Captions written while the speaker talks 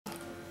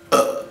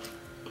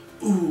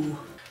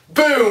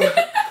Boom!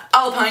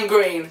 Alpine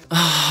green.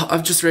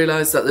 I've just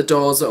realised that the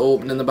doors are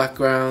open in the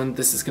background.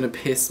 This is gonna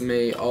piss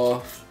me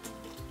off.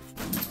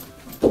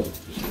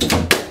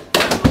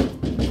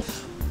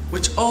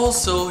 Which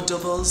also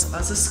doubles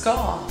as a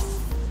scarf.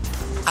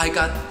 I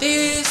got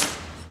this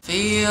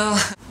feel.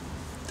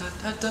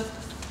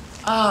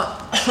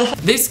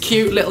 This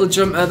cute little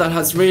jumper that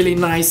has really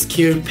nice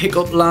cute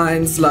pickup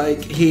lines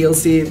like he'll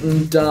see it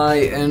and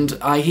die and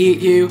I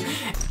hate you.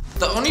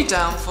 The only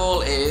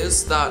downfall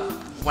is that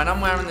when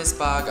I'm wearing this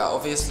bag, I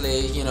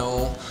obviously, you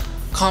know,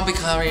 can't be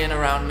carrying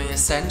around my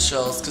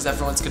essentials because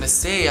everyone's gonna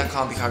see. I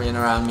can't be carrying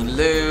around me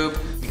lube,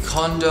 me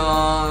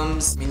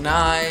condoms, me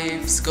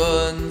knives,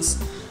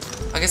 guns.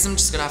 I guess I'm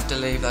just gonna have to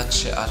leave that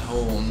shit at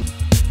home.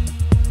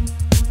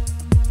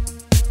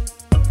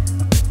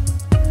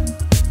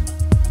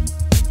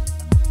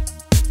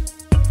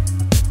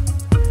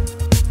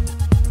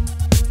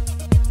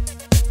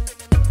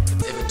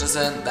 If it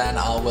doesn't, then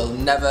I will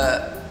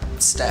never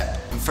step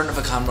in front of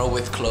a camera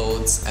with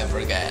clothes ever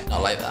again.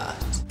 Not like that.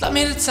 That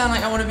made it sound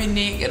like I want to be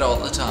naked all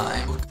the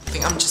time. I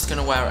think I'm just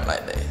gonna wear it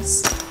like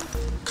this.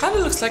 Kinda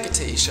looks like a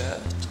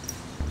t-shirt.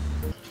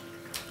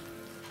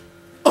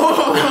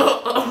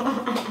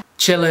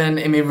 Chilling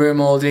in my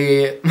room all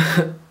day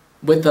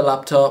with the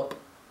laptop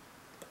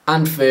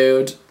and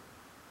food,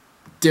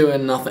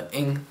 doing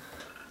nothing.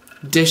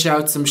 Dish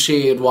out some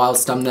shade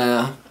whilst I'm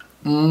there.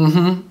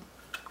 Two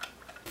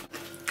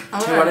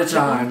at a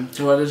time,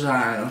 two at a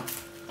time.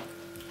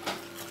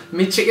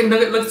 Me chicken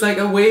nugget looks like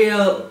a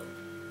whale.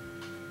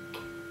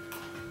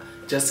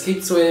 Just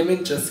keep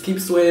swimming, just keep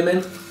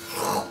swimming.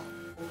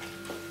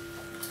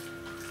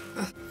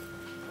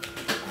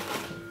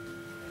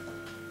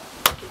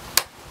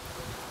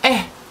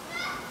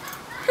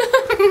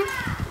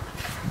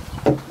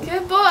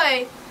 Good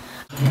boy.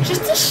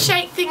 Just to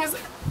shake things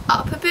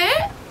up a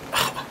bit.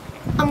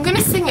 I'm gonna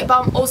sing it, but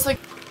I'm also...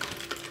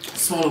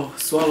 Swallow,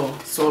 swallow,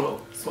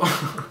 swallow,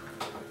 swallow.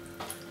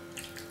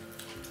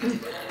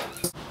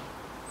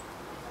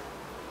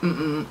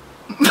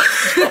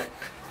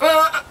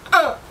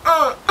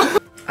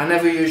 I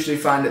never usually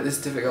find it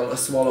this difficult to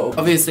swallow.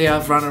 Obviously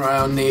I've run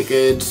around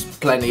naked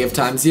plenty of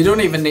times. You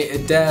don't even need to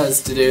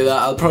dares to do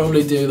that. I'll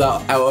probably do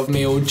that out of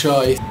my own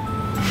choice.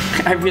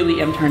 I really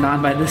am turned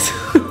on by this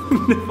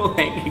nipple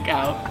hanging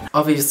out.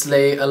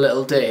 Obviously a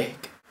little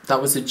dick.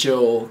 That was a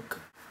joke.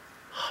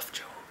 Half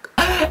joke.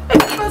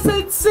 I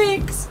said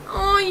 6.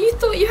 Oh, you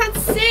thought you had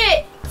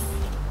 6.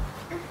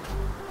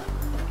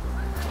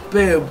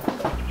 Boom.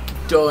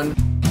 Done.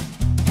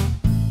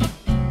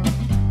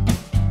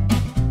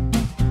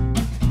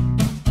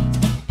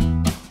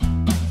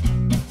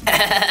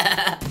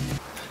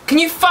 Can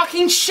you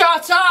fucking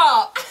shut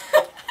up?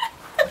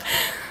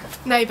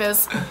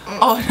 Neighbours.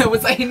 Oh no,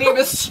 was that your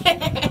neighbour's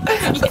shit?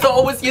 I thought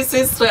it was your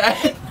sister.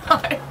 No.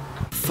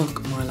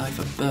 Fuck my life,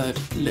 a bird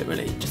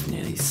literally just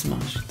nearly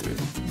smashed through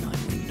my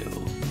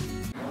window.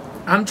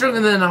 I'm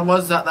drunker than I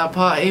was at that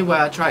party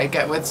where I tried to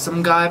get with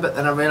some guy but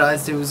then I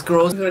realised he was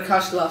gross. I'm gonna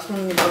catch the last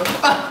one.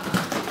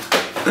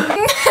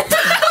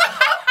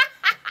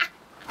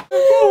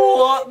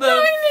 What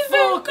the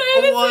fuck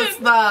was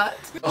that?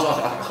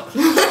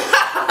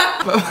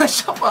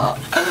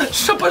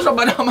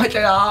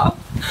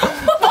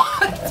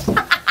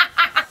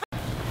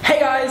 Hey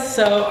guys,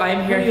 so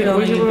I'm here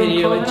filming a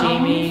video with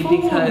Jamie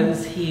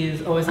because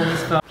he's always on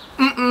his phone.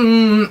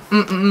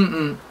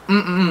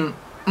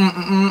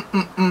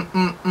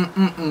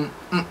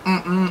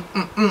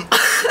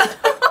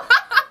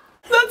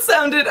 That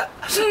sounded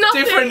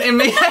different in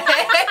me.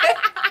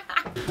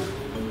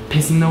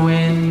 Piss in the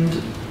wind.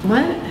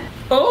 What?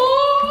 Oh!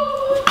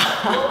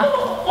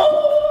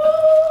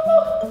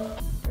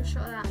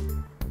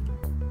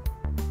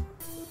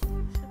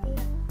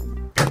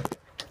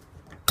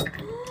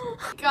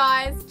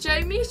 Guys,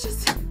 Jamie's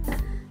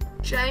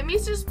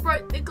just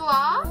broke the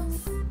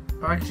glass.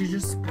 I actually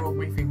just broke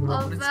my finger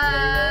Of the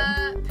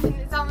thing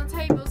that's on the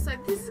table, so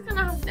this is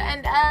gonna have to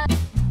end early.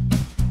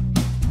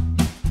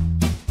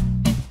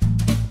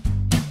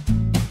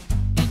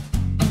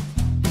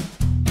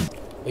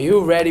 Are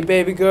you ready,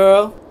 baby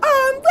girl?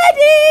 I'm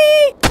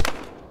ready!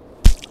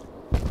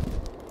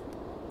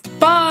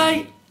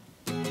 Bye!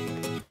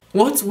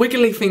 What's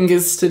wiggly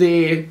fingers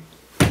today?